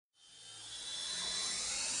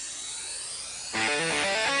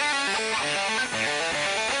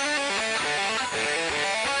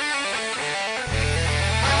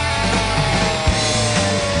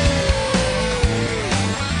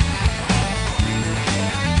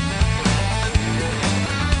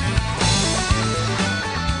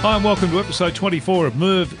Hi and welcome to episode 24 of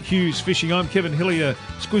Merv Hughes Fishing. I'm Kevin Hillier,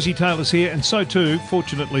 Squizzy Taylor's here, and so too,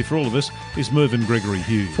 fortunately for all of us, is Mervyn Gregory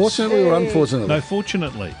Hughes. Fortunately or unfortunately? No,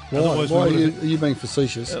 fortunately. Why are you being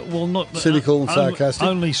facetious? Well, not cynical and sarcastic.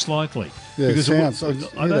 Only slightly. Yeah, because sounds.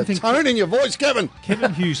 I don't think tone in your voice, Kevin.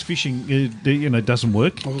 Kevin Hughes fishing, doesn't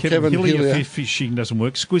work. Kevin Hillier fishing doesn't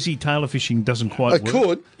work. Squizzy Taylor fishing doesn't quite work. It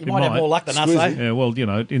could. You might have more luck than us, though. Yeah, well,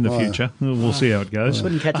 in the future, we'll see how it goes.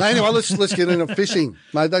 Anyway, let's get into fishing,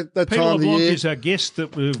 mate. That Peter time of the LeBlanc year is our guest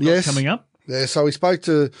that we've got coming up. Yeah, so we spoke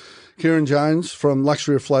to Kieran Jones from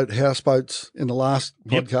Luxury Afloat Houseboats in the last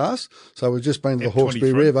podcast. So we've just been to the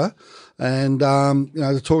Hawkesbury River and,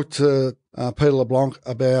 to talk to Peter LeBlanc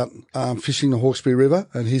about fishing the Hawkesbury River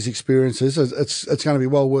and his experiences. It's going to be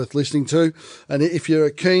well worth listening to. And if you're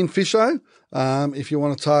a keen fisher, if you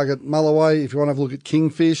want to target mulloway, if you want to have a look at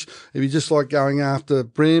kingfish, if you just like going after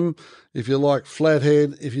bream, if you like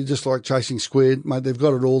flathead, if you just like chasing squid, mate, they've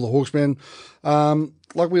got it all, the Hawksmen.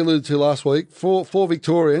 Like we alluded to last week, for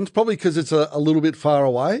Victorians, probably because it's a little bit far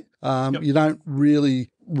away, you don't really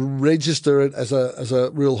register it as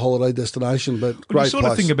a real holiday destination, but great place. When you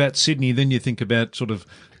sort of think about Sydney, then you think about sort of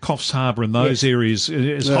Coffs Harbour and those areas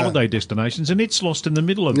as holiday destinations, and it's lost in the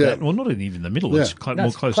middle of that. Well, not even the middle; it's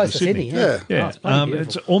more close to Sydney.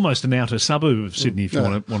 It's almost an outer suburb of Sydney, if you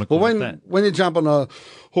want to call it that. When you jump on a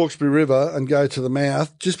Hawkesbury River and go to the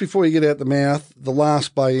mouth, just before you get out the mouth, the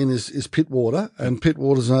last bay in is Pittwater, and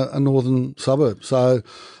Pittwater's a northern suburb. So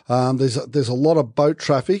there's a lot of boat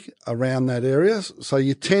traffic around that area. So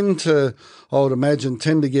you tend to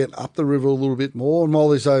get up the river a little bit more. And while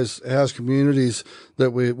there's those house communities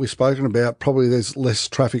that we've spoken about, probably there's less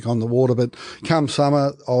traffic on the water. But come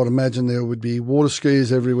summer, I would imagine there would be water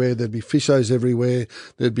skiers everywhere. There'd be fishers everywhere.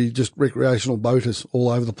 There'd be just recreational boaters all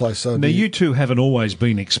over the place. So now, you two haven't always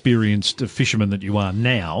been experienced fishermen that you are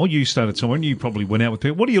now. You started somewhere and you probably went out with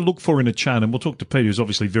people. What do you look for in a charter? And we'll talk to Peter, who's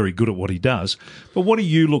obviously very good at what he does. But what do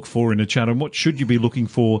you look for in a charter, and what should you be looking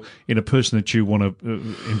for in a person that you want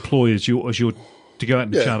to employ as your to go out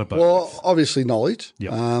and charter boat? Well, obviously knowledge.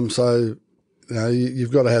 Yep. So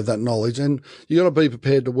you've got to have that knowledge, and you've got to be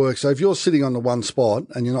prepared to work. So if you're sitting on the one spot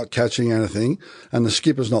and you're not catching anything and the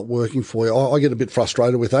skipper's not working for you, I get a bit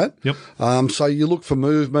frustrated with that. Yep. So you look for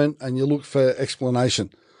movement and you look for explanation.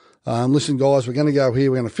 Listen, guys, we're going to go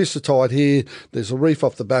here. We're going to fish the tide here. There's a reef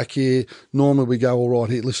off the back here. Normally we go all right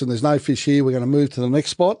here. Listen, there's no fish here. We're going to move to the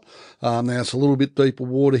next spot. Now it's a little bit deeper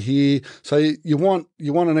water here. So you want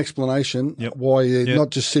an explanation why you're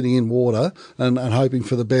not just sitting in water and hoping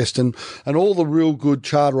for the best. And all the real good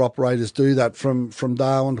charter operators do that from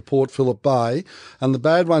Darwin to Port Phillip Bay. And the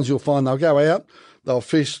bad ones you'll find they'll go out, they'll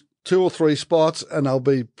fish 2 or 3 spots and they'll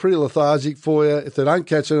be pretty lethargic for you. If they don't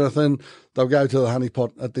catch anything, they'll go to the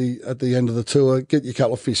honeypot at the end of the tour, get you a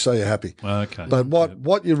couple of fish so you're happy. Okay. But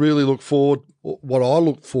what you really look for, what I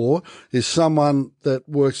look for, is someone that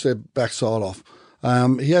works their backside off.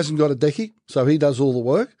 He hasn't got a decky, so he does all the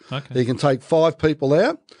work. Okay. He can take 5 people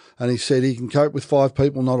out, and he said he can cope with 5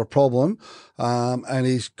 people, not a problem. And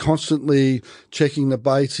he's constantly checking the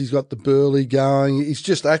baits. He's got the burley going. He's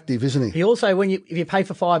just active, isn't he? He also, if you pay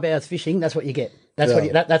for 5 hours fishing, that's what you get.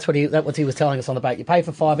 That's what he was telling us on the boat. You pay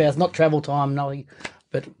for 5 hours, not travel time,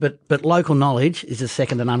 but local knowledge is just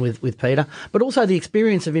second to none with Peter. But also the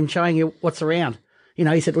experience of him showing you what's around.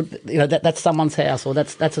 He said, that's someone's house, or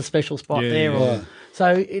that's a special spot there. Or,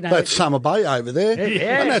 so that's Summer Bay over there,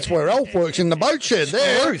 and that's where Alf works in the boat shed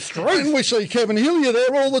there. And we see Kevin Hillier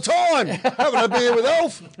there all the time, having a beer with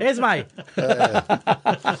Alf. There's mate.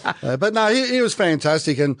 But no, he was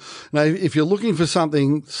fantastic, and if you're looking for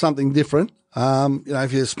something different,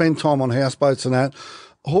 if you spend time on houseboats and that,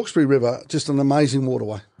 Hawkesbury River, just an amazing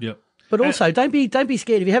waterway. Yep. But also, don't be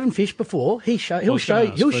scared if you haven't fished before. He'll show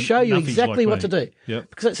you exactly what to do.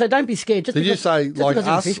 Yep. So don't be scared. Did you say like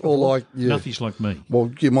us or like you? Nothing's like me.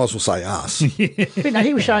 Well, you might as well say us. But no,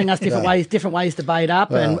 he was showing us different ways to bait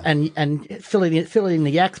up and filling in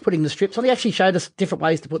the yaks, putting the strips on. He actually showed us different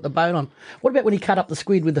ways to put the boat on. What about when he cut up the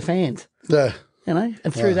squid with the fans? Yeah.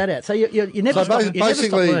 And threw that out. So you never stop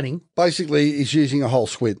learning. Basically, he's using a whole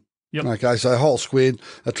squid. Yep. Okay, so a whole squid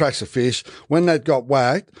attracts a fish. When that got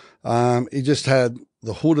whacked, he just had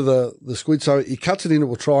the hood of the squid. So he cuts it into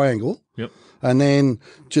a triangle. Yep. And then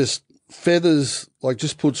just feathers like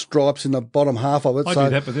just put stripes in the bottom half of it. I do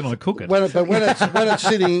that, but then I cook it.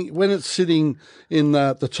 When it's sitting in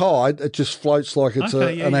the tide, it just floats like it's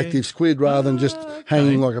an active squid rather than just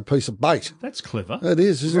hanging like a piece of bait. That's clever. It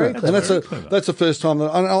is, isn't it? And that's the first time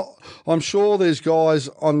I'm sure there's guys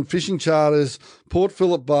on fishing charters, Port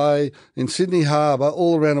Phillip Bay, in Sydney Harbour,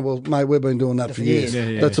 all around the world. Mate, we've been doing that for years.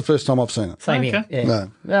 That's the first time I've seen it. Same here. Yeah.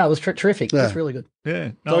 No, it was terrific. It was really good.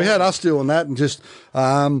 Yeah. So we had us doing that, and just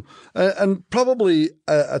and probably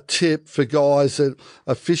a tip for guys that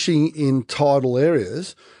are fishing in tidal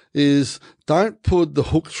areas is don't put the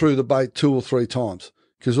hook through the bait 2 or 3 times,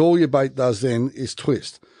 because all your bait does then is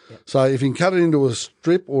twist. So if you can cut it into a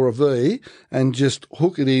strip or a V and just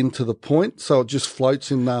hook it into the point so it just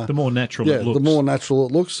floats in the more natural it looks. The more natural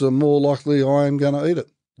it looks, the more likely I am going to eat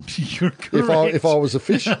it. You're correct. If I was a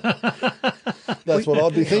fish, that's what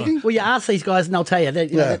I'd be thinking. Well, you ask these guys and they'll tell you.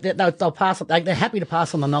 They'll pass. They're happy to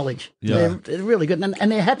pass on the knowledge. Yeah. They're really good,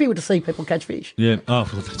 and they're happy to see people catch fish. Yeah. Oh,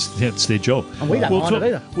 well, that's their job. And we don't mind it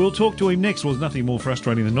either. We'll talk to him next. Well, there's nothing more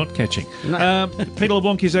frustrating than not catching. No. Peter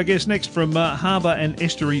LeBlanc is our guest next from Harbour and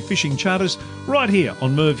Estuary Fishing Charters, right here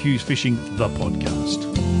on Merv Hughes Fishing, the podcast.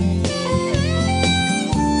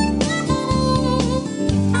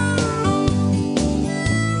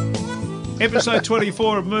 Episode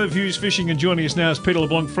 24 of Merv Hughes Fishing, and joining us now is Peter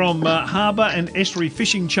LeBlanc from Harbour and Estuary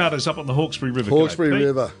Fishing Charters up on the Hawkesbury River. Hawkesbury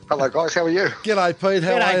River. Hello, guys. How are you? G'day, Pete.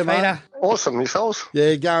 How are you, mate? Awesome. Yourselves?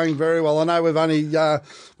 Yeah, going very well. I know we've only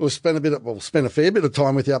spent a fair bit of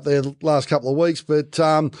time with you up there the last couple of weeks, but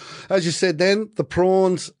as you said then, the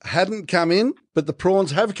prawns hadn't come in, but the prawns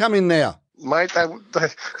have come in now. Mate,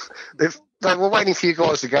 they were waiting for you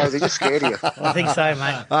guys to go. They're just scared of you. I think so,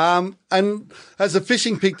 mate. And has the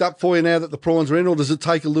fishing picked up for you now that the prawns are in, or does it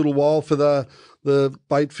take a little while for the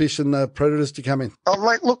bait fish and the predators to come in? Oh,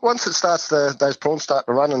 mate, look, once it starts, those prawns start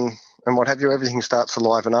to run and what have you, everything starts to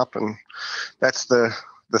liven up, and that's the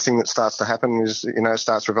thing that starts to happen is, it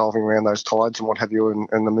starts revolving around those tides and what have you,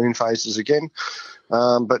 and the moon phases again.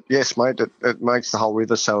 But yes, mate, it makes the whole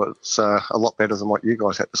river so it's a lot better than what you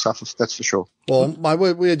guys had to suffer, that's for sure. Well,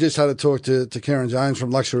 mate, we had just had a talk to Karen Jones from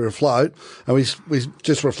Luxury Afloat, and we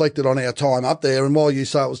just reflected on our time up there, and while you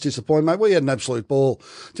say it was disappointing, mate, we had an absolute ball.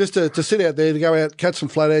 Just to sit out there, to go out, catch some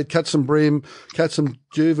flathead, catch some brim, catch some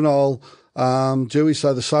juvenile Jewies,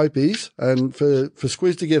 so the soapies, and for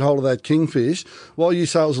Squiz to get hold of that kingfish, while you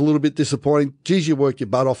say it was a little bit disappointing, geez, you worked your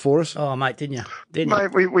butt off for us. Oh, mate, didn't you?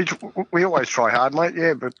 Mate, we always try hard, mate,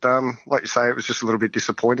 yeah, but like you say, it was just a little bit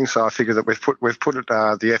disappointing, so I figure that we've put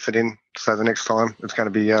the effort in, so the next time it's going to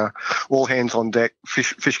be all hands on deck,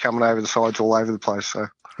 fish coming over the sides all over the place, so...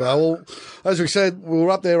 Well, as we said, we were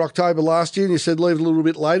up there October last year, and you said leave it a little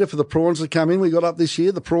bit later for the prawns to come in. We got up this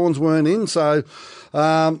year, the prawns weren't in, so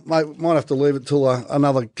mate, might have to leave it till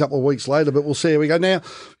another couple of weeks later, but we'll see how we go. Now,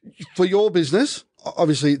 for your business,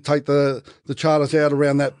 obviously take the charters out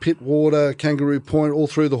around that Pittwater, Kangaroo Point, all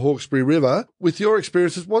through the Hawkesbury River. With your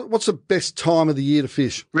experiences, what's the best time of the year to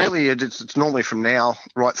fish? Really, it's normally from now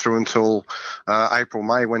right through until April,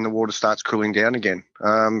 May, when the water starts cooling down again.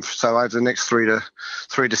 So over the next 3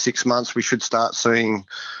 to 6 months, we should start seeing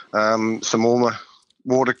some warmer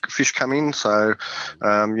water fish come in. So,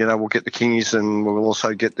 we'll get the kingies, and we'll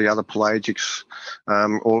also get the other pelagics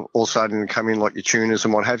all starting to come in, like your tunas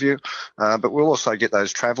and what have you. But we'll also get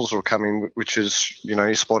those travels will come in, which is,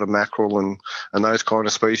 your spotted mackerel and those kind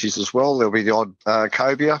of species as well. There'll be the odd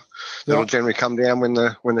cobia that'll generally come down when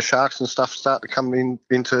the sharks and stuff start to come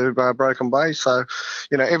into Broken Bay. So,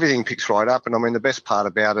 everything picks right up. And I mean, the best part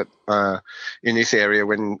about it in this area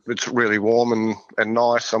when it's really warm and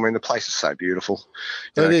nice, I mean, the place is so beautiful.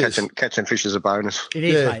 Catching fish is a bonus. It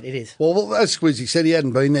is, mate, it is. Well, as Squizzy said, he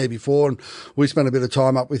hadn't been there before, and we spent a bit of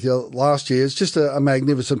time up with you last year. It's just a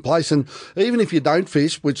magnificent place, and even if you don't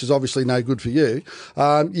fish, which is obviously no good for you,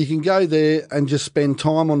 you can go there and just spend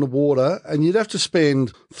time on the water, and you'd have to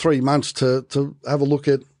spend 3 months to have a look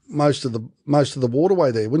at most of the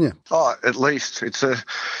waterway there, wouldn't you? Oh, at least it's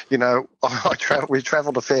we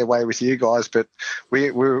travelled a fair way with you guys, but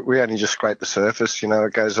we only just scraped the surface.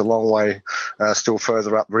 It goes a long way still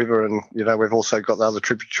further upriver, and we've also got the other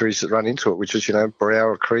tributaries that run into it, which is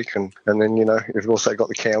Barrower Creek, and then you've also got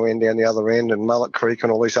the Cow End down the other end, and Mullet Creek,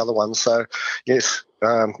 and all these other ones. So yes.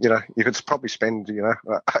 You could probably spend,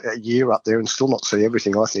 a year up there and still not see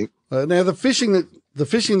everything, I think. Now, the fishing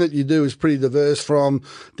that you do is pretty diverse, from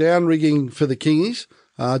down rigging for the kingies,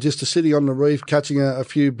 just to sitting on the reef, catching a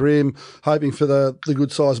few brim, hoping for the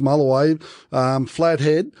good-sized mulloway,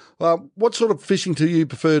 flathead. What sort of fishing do you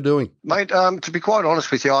prefer doing? Mate, to be quite honest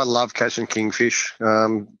with you, I love catching kingfish.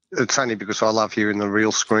 it's only because I love hearing the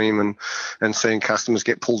reel scream and seeing customers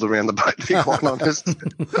get pulled around the boat, to be quite honest.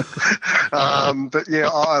 But yeah,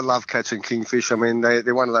 I love catching kingfish. I mean,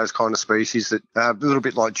 they're one of those kind of species that a little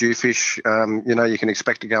bit like jewfish. You can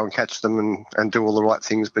expect to go and catch them and do all the right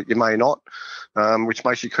things, but you may not. Which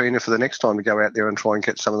makes you keener for the next time to go out there and try and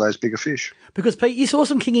catch some of those bigger fish. Because, Pete, you saw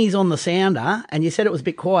some kingies on the sounder and you said it was a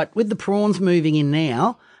bit quiet. With the prawns moving in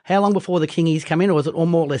now, how long before the kingies come in, or is it all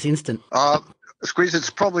more or less instant? Squeeze, it's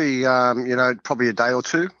probably, probably a day or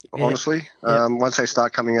two, honestly. Once they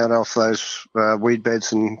start coming out off those weed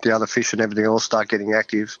beds and the other fish and everything else start getting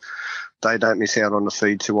active, they don't miss out on the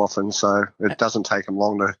feed too often, so it doesn't take them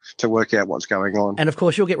long to work out what's going on. And, of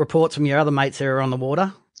course, you'll get reports from your other mates that are on the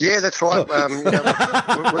water. Yeah, that's right.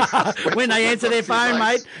 When they answer their phone,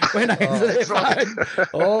 mate. When they answer their phone.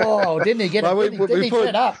 Oh, didn't he get it? Didn't he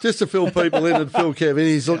set up? Just to fill people in and fill Kevin,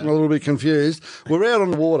 he's looking a little bit confused. We're out on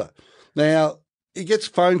the water. Now, he gets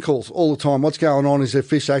phone calls all the time. What's going on? Is there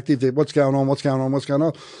fish active there? What's going on? What's going on? What's going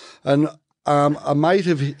on? And a mate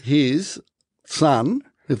of his son,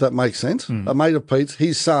 if that makes sense, a mate of Pete's,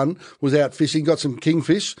 his son was out fishing, got some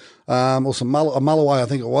kingfish or some a mulloway, I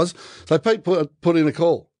think it was. So Pete put in a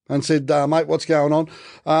call and said, mate, what's going on?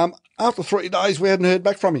 After 3 days, we hadn't heard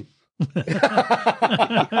back from him.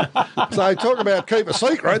 So talk about keep a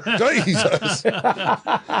secret, Jesus. He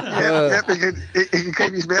can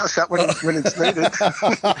keep his mouth shut when it's needed.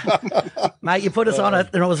 Mate, you put us on it,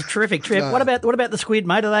 and it was a terrific trip. What about the squid,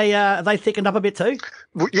 mate? Are they thickened up a bit too?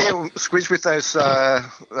 Yeah, squid with those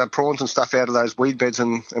prawns and stuff out of those weed beds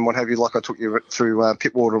and what have you. Like I took you through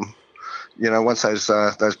Pittwater. Once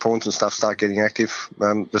those prawns and stuff start getting active,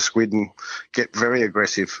 the squid get very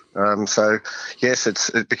aggressive. So, yes,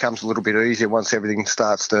 it becomes a little bit easier once everything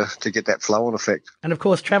starts to get that flow-on effect. And, of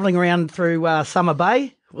course, travelling around through Summer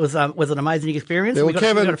Bay was an amazing experience. Yeah, we got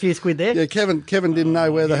a few squid there. Yeah, Kevin didn't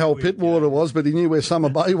know where the hell Pittwater was, but he knew where Summer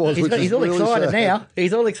Bay was. He's all excited now.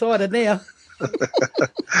 He's all excited now.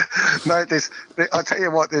 Mate, I tell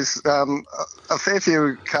you what, there's a fair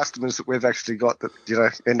few customers that we've actually got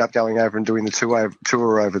that end up going over and doing the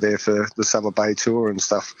tour over there for the Summer Bay tour and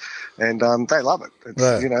stuff, and they love it.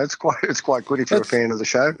 It's quite good if you're a fan of the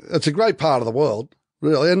show. It's a great part of the world,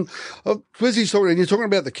 really. And you're talking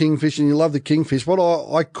about the kingfish, and you love the kingfish. What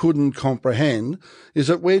I couldn't comprehend is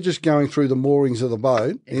that we're just going through the moorings of the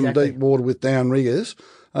boat in deep water with downriggers,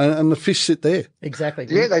 and the fish sit there. Exactly.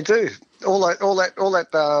 Yeah, they do. All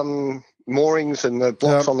that moorings and the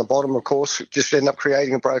blocks on the bottom, of course, just end up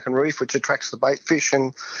creating a broken reef, which attracts the bait fish,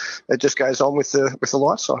 and it just goes on with the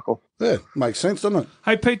life cycle. Yeah, makes sense, doesn't it?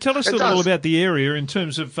 Hey, Pete, tell us a little about the area in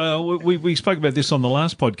terms of, we spoke about this on the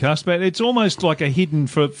last podcast, but it's almost like a hidden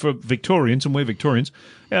for Victorians, and we're Victorians.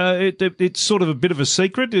 It's sort of a bit of a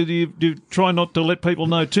secret. Do you try not to let people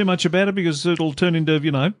know too much about it because it'll turn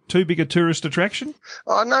into, too big a tourist attraction?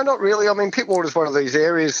 No, not really. I mean, Pittwater is one of these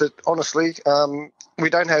areas that, honestly,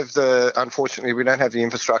 unfortunately, we don't have the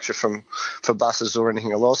infrastructure for buses or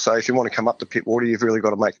anything else. So if you want to come up to Pittwater, you've really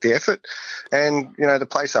got to make the effort. And, the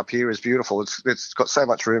place up here is beautiful. It's got so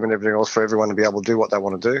much room and everything else for everyone to be able to do what they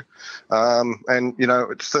want to do. And,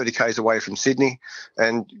 it's 30 Ks away from Sydney.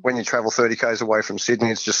 And when you travel 30 Ks away from Sydney,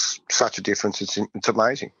 it's just such a difference. It's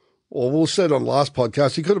amazing. Well, we said on the last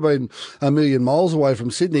podcast, you could have been a million miles away from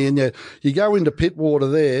Sydney, and yet you go into Pittwater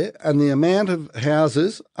there, and the amount of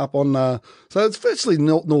houses up on, so it's virtually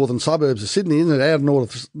northern suburbs of Sydney, isn't it? Out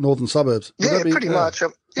of northern suburbs. Yeah, pretty much.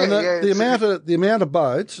 The amount of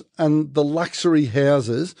boats and the luxury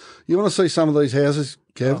houses. You want to see some of these houses,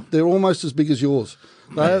 Kev? They're almost as big as yours.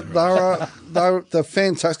 They're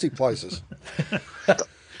fantastic places.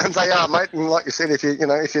 And they are, mate. And like you said, if you're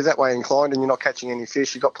that way inclined and you're not catching any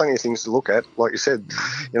fish, you've got plenty of things to look at. Like you said,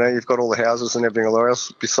 you've got all the houses and everything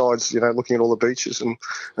else besides, looking at all the beaches and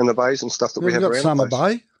the bays and stuff that we have around. Summer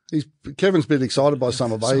Bay. Kevin's been excited by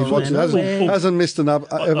Summer Bay. He's watching, hasn't missed an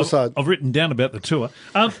episode. I've written down about the tour.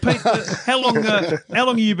 Pete, how long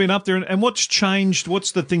have you been up there, and what's changed?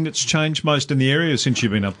 What's the thing that's changed most in the area since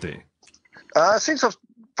you've been up there? Since I've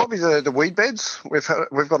probably the weed beds. We've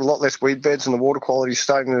got a lot less weed beds, and the water quality is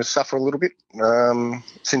starting to suffer a little bit.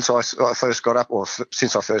 Since I first got up, or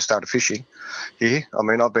since I first started fishing here. I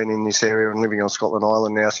mean, I've been in this area and living on Scotland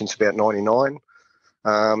Island now since about '99.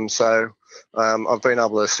 So I've been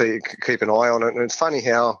able to keep an eye on it, and it's funny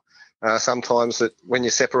how sometimes that when you're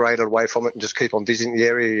separated away from it and just keep on visiting the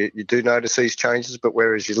area, you do notice these changes, but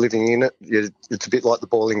whereas you're living in it, it's a bit like the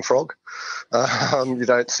boiling frog. You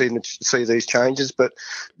don't see these changes, but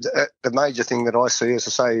the major thing that I see, as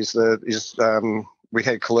I say, is we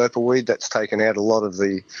had calliope weed that's taken out a lot of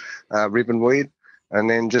the ribbon weed. And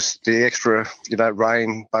then just the extra,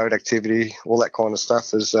 rain, boat activity, all that kind of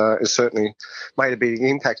stuff has certainly made a big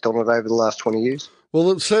impact on it over the last 20 years.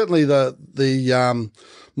 Well, it's certainly the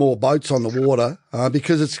more boats on the water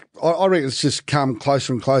because I reckon it's just come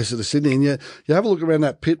closer and closer to Sydney. And you have a look around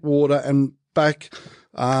that Pittwater and back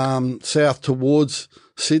south towards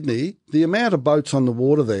Sydney, the amount of boats on the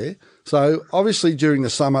water there. So obviously during the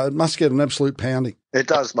summer, it must get an absolute pounding. It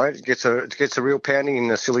does, mate. It gets a real pounding in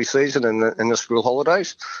the silly season and the school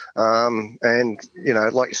holidays. And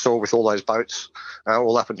like you saw with all those boats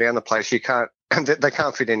all up and down the place, they can't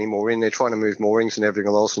fit any more in. They're trying to move moorings and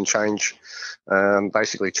everything else and change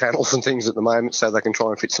basically channels and things at the moment so they can try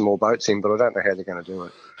and fit some more boats in, but I don't know how they're going to do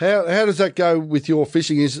it. How does that go with your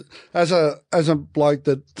fishing? Is as a bloke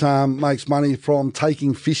that makes money from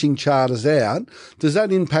taking fishing charters out, does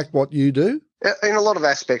that impact what you do? In a lot of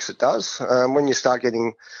aspects, it does. When you start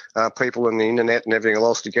getting people on the internet and everything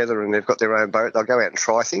else together and they've got their own boat, they'll go out and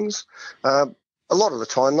try things. A lot of the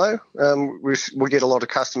time, though, we get a lot of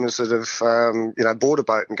customers that have, bought a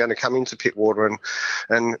boat and going to come into Pittwater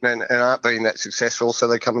and aren't being that successful, so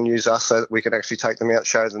they come and use us so that we can actually take them out,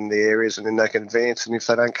 show them the areas, and then they can advance. And if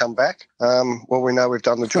they don't come back, well, we know we've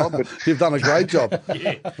done the job. But you've done a great job.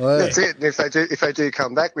 Yeah. That's it. And if they do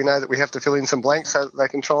come back, we know that we have to fill in some blanks so that they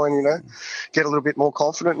can try and get a little bit more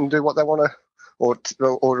confident and do what they want to. Or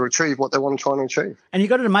to achieve what they want to try and achieve. And you've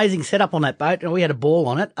got an amazing setup on that boat, and we had a ball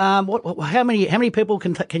on it. How many people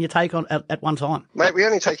can you take on at one time? Mate, we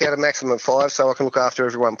only take out a maximum of 5, so I can look after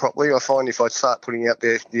everyone properly. I find if I start putting out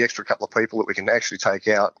the extra couple of people that we can actually take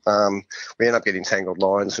out, we end up getting tangled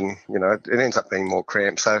lines, and it ends up being more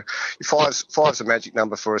cramped. So five's a magic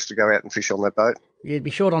number for us to go out and fish on that boat. You'd be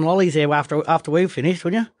short on lollies there after we've finished,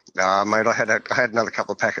 wouldn't you? Mate, I had another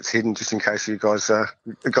couple of packets hidden just in case you guys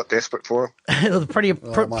got desperate for them. There was plenty of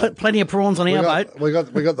prawns on our boat. We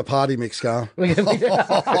got the party mix going. Didn't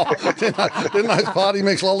those party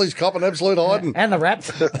mix lollies cop an absolute hiding? And the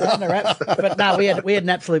wraps. But no, we had an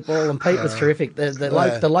absolute ball, and Pete was terrific.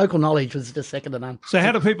 The local knowledge was just second to none. So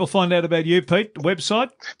how do people find out about you, Pete? The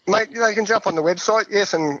website? Mate, they can jump on the website,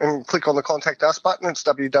 yes, and click on the Contact Us button. It's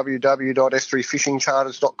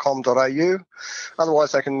www.estuaryfishingcharters.com.au.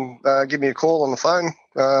 Otherwise, they can give me a call on the phone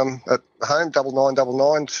at home,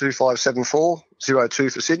 9999 2574 02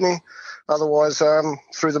 for Sydney. Otherwise,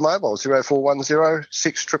 through the mobile, 0410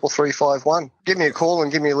 63351. Give me a call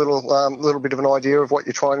and give me a little bit of an idea of what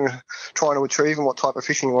you're trying to achieve and what type of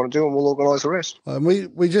fishing you want to do, and we'll organise the rest.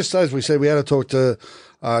 We just, as we said, we had to talk to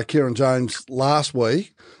Kieran Jones last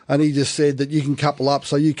week, and he just said that you can couple up.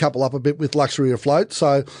 So you couple up a bit with Luxury Afloat.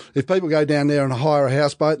 So if people go down there and hire a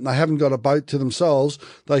houseboat and they haven't got a boat to themselves,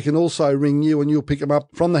 they can also ring you and you'll pick them up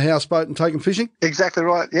from the houseboat and take them fishing? Exactly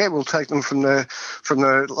right. Yeah, we'll take them from the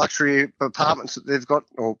luxury apartments that they've got,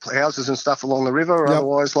 or houses and stuff along the river, or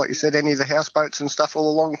otherwise, like you said, any of the houseboats and stuff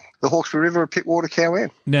all along the Hawkesbury River at Pittwater,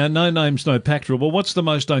 Cowan. Now, no names, no pack rule. Well, what's the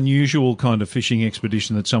most unusual kind of fishing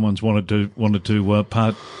expedition that someone's wanted to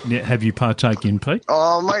have you partake in, Pete?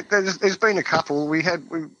 Oh, mate, there's been a couple.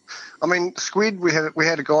 Squid. We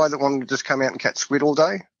had a guy that wanted to just come out and catch squid all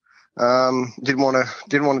day. Didn't want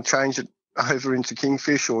to change it over into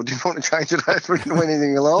kingfish, or didn't want to change it over into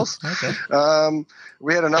anything else. Okay.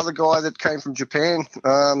 We had another guy that came from Japan.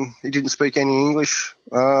 He didn't speak any English.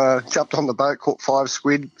 Jumped on the boat, caught 5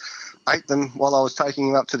 squid, ate them while I was taking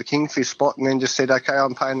him up to the kingfish spot, and then just said, "Okay,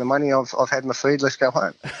 I'm paying the money. I've had my feed. Let's go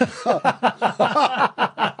home."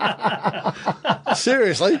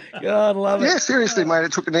 Seriously? God, love it. Yeah, seriously, mate.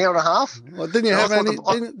 It took an hour and a half. Well, didn't you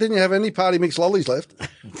have any party mix lollies left?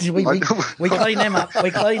 We clean them up.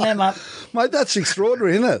 Mate, that's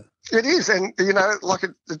extraordinary, isn't it? It is, and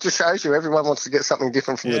it just shows you everyone wants to get something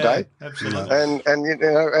different from the day. Absolutely. And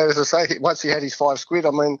as I say, once he had his 5 squid,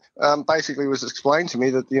 basically it was explained to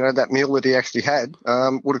me that that meal that he actually had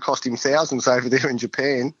would have cost him thousands over there in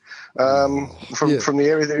Japan from the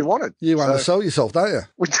area that he wanted. You undersell yourself, don't you?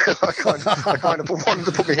 I kind of wanted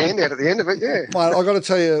to put my hand out at the end of it. Yeah. Mate, I got to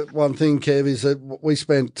tell you one thing, Kev, is that we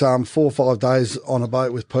spent 4 or 5 days on a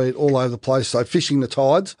boat with Pete all over the place. So fishing the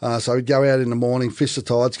tides. So we'd go out in the morning, fish the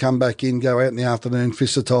tides, come back in, go out in the afternoon,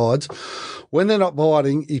 fish the tides. When they're not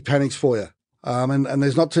biting, he panics for you. And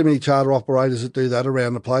there's not too many charter operators that do that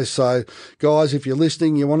around the place. So, guys, if you're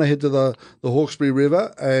listening, you want to head to the Hawkesbury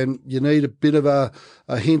River and you need a bit of a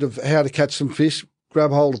hint of how to catch some fish,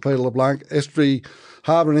 grab hold of Peter LeBlanc,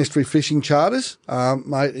 Harbour and Estuary Fishing Charters.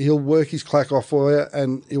 Mate, he'll work his clack off for you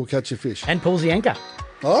and he'll catch your fish. And pulls the anchor.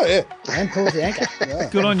 Oh, yeah. And pulls the anchor. Yeah.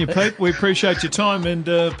 Good on you, Pete. We appreciate your time, and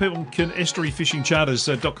people can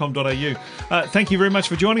estuaryfishingcharters.com.au. Thank you very much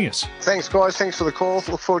for joining us. Thanks, guys. Thanks for the call.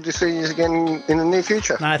 Look forward to seeing you again in the near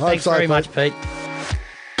future. No, thanks very much, Pete.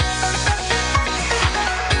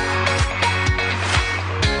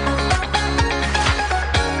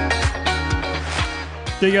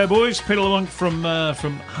 There you go, boys. Peter LeBlanc from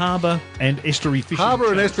Harbour and Estuary Fishing.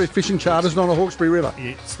 Harbour and Estuary Fishing Charters, not a Hawkesbury River.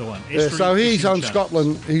 Yeah, it's the one. Yeah, so he's on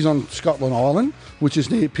Scotland. He's on Scotland Island, which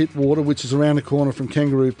is near Pittwater, which is around the corner from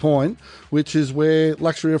Kangaroo Point, which is where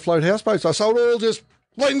luxury afloat houseboats are. So it all just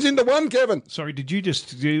blends into one, Kevin. Sorry,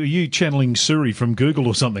 are you channeling Suri from Google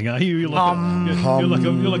or something? Are you? You're like a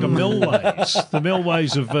Melways, the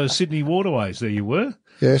Melways of Sydney Waterways. There you were.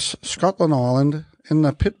 Yes, Scotland Island in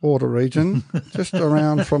the Pittwater region, just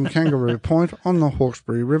around from Kangaroo Point on the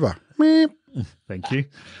Hawkesbury River. Meep. Thank you.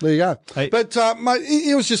 There you go. Hey. But mate,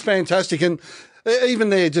 it was just fantastic, and even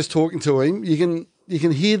there, just talking to him, you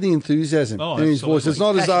can hear the enthusiasm in his voice. It's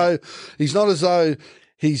not as though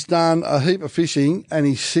he's done a heap of fishing and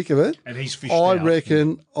he's sick of it. And he's fished I out.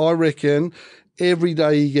 reckon every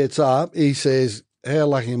day he gets up, he says, "How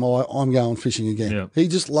lucky am I? I'm going fishing again." Yeah. He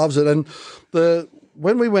just loves it. And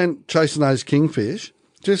when we went chasing those kingfish,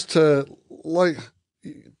 just to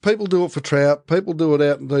people do it for trout, people do it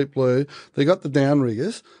out in deep blue. They got the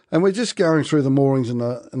downriggers, and we're just going through the moorings in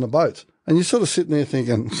the boats. And you're sort of sitting there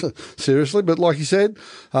thinking, seriously? But like you said,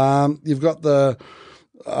 you've got what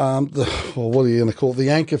are you going to call it? The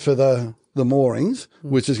anchor for the moorings,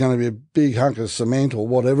 which is going to be a big hunk of cement or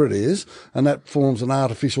whatever it is, and that forms an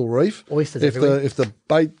artificial reef. Oysters if everywhere. if the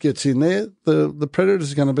bait gets in there, the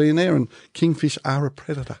predators are going to be in there, and kingfish are a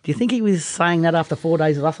predator. Do you think he was saying that after 4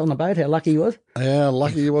 days of us on the boat? How lucky he was? How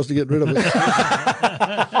lucky he was to get rid of it.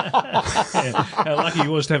 How lucky he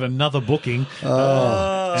was to have another booking.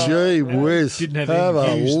 Gee whiz. Didn't have a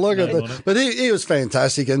any Hughes look at name on that. it. But he was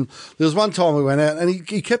fantastic. And there was one time we went out and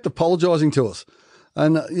he kept apologising to us.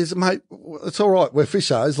 And he said, "Mate, it's all right. We're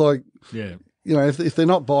fishers. Like, Yeah. you know, if they're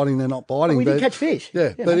not biting, they're not biting." We didn't catch fish.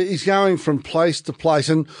 Yeah, You but know. he's going from place to place.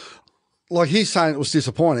 And like he's saying it was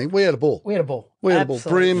disappointing. We had a ball. We had a ball. We had a ball.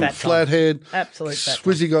 Absolute Brim, fat time. flathead. Absolute fat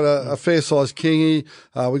time. Swizzy got a fair-sized kingy.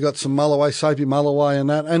 We got some mulloway, soapy mulloway and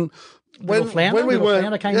that. And when flounder we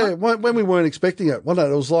came up. when we weren't expecting it, one day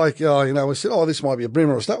it was like, we said, this might be a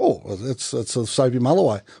brim or a oh, it's a soapy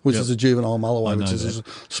mulloway, which is a juvenile mulloway, which is a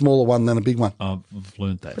smaller one than a big one. I've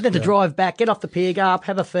learned that. But then to drive back, get off the pier, go up,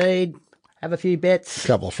 have a feed, have a few bets,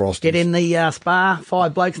 Couple of frosties. get in the spa,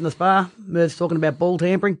 5 blokes in the spa. Merv's talking about ball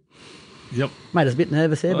tampering. Yep. Made us a bit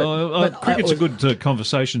nervous there, but Cricket's a good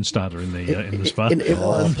conversation starter in the spa. It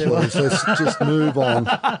was. Please, let's just move on.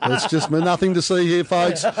 Let's just nothing to see here,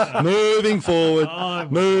 folks. Moving forward. I'm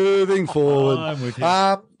with you.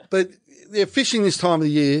 But yeah, fishing this time of the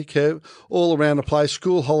year, Kev, all around the place.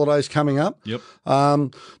 School holidays coming up. Yep.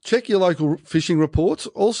 Check your local fishing reports.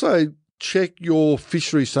 Also, check your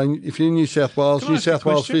fisheries. So if you're in New South Wales, Can I New ask a South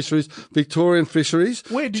Wales question? fisheries, Victorian fisheries.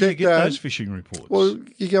 Where did check you get that. those fishing reports? Well,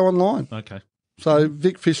 you go online. Okay. So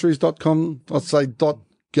vicfisheries.com, I'd say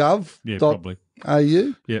 .gov. Yeah, probably. .au.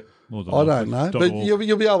 Yep. More than I don't know, but you'll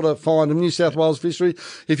be able to find them. New South Wales fishery.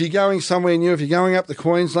 If you're going somewhere new, if you're going up to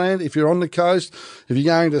Queensland, if you're on the coast, if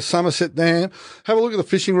you're going to Somerset Dam, have a look at the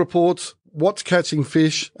fishing reports. What's catching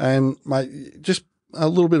fish, and mate, just a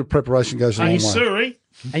little bit of prepreration goes a long way. Surrey.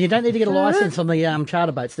 And you don't need to get a licence on the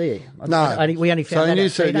charter boats, do you? No. We only found that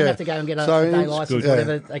out. So you don't yeah. have to go and get a So day in- licence, yeah.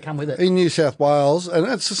 whatever they come with it. In New South Wales, and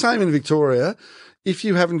it's the same in Victoria, if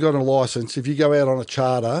you haven't got a licence, if you go out on a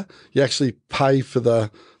charter, you actually pay for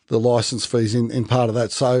the licence fees in part of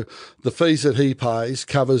that. So the fees that he pays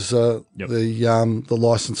covers the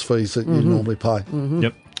licence fees that you normally pay.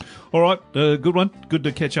 Yep. All right, good one. Good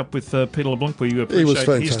to catch up with Peter LeBlanc. We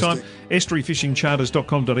appreciate his time.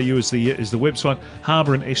 EstuaryFishingCharters.com.au is the website.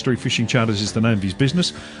 Harbour and Estuary Fishing Charters is the name of his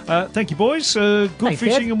business. Thank you, boys. Good Thanks,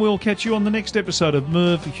 fishing, Kev. and we'll catch you on the next episode of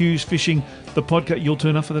Merv Hughes Fishing, the podcast. You'll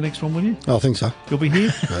turn up for the next one, will you? I think so. You'll be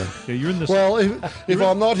here? Yeah, you're in the... Well, if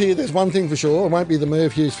I'm not here, there's one thing for sure. It won't be the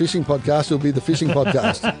Merv Hughes Fishing Podcast. It'll be the Fishing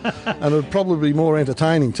Podcast. And it'll probably be more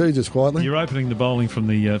entertaining too, just quietly. You're opening the bowling from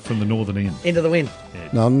the northern end. Into the wind.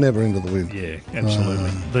 No, I'm never into the wind. Yeah,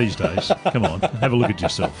 absolutely. These days. Come on, have a look at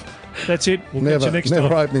yourself. That's it. We'll catch you next never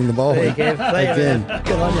time. opening the bowl. There you go. Again.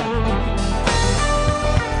 Good on you.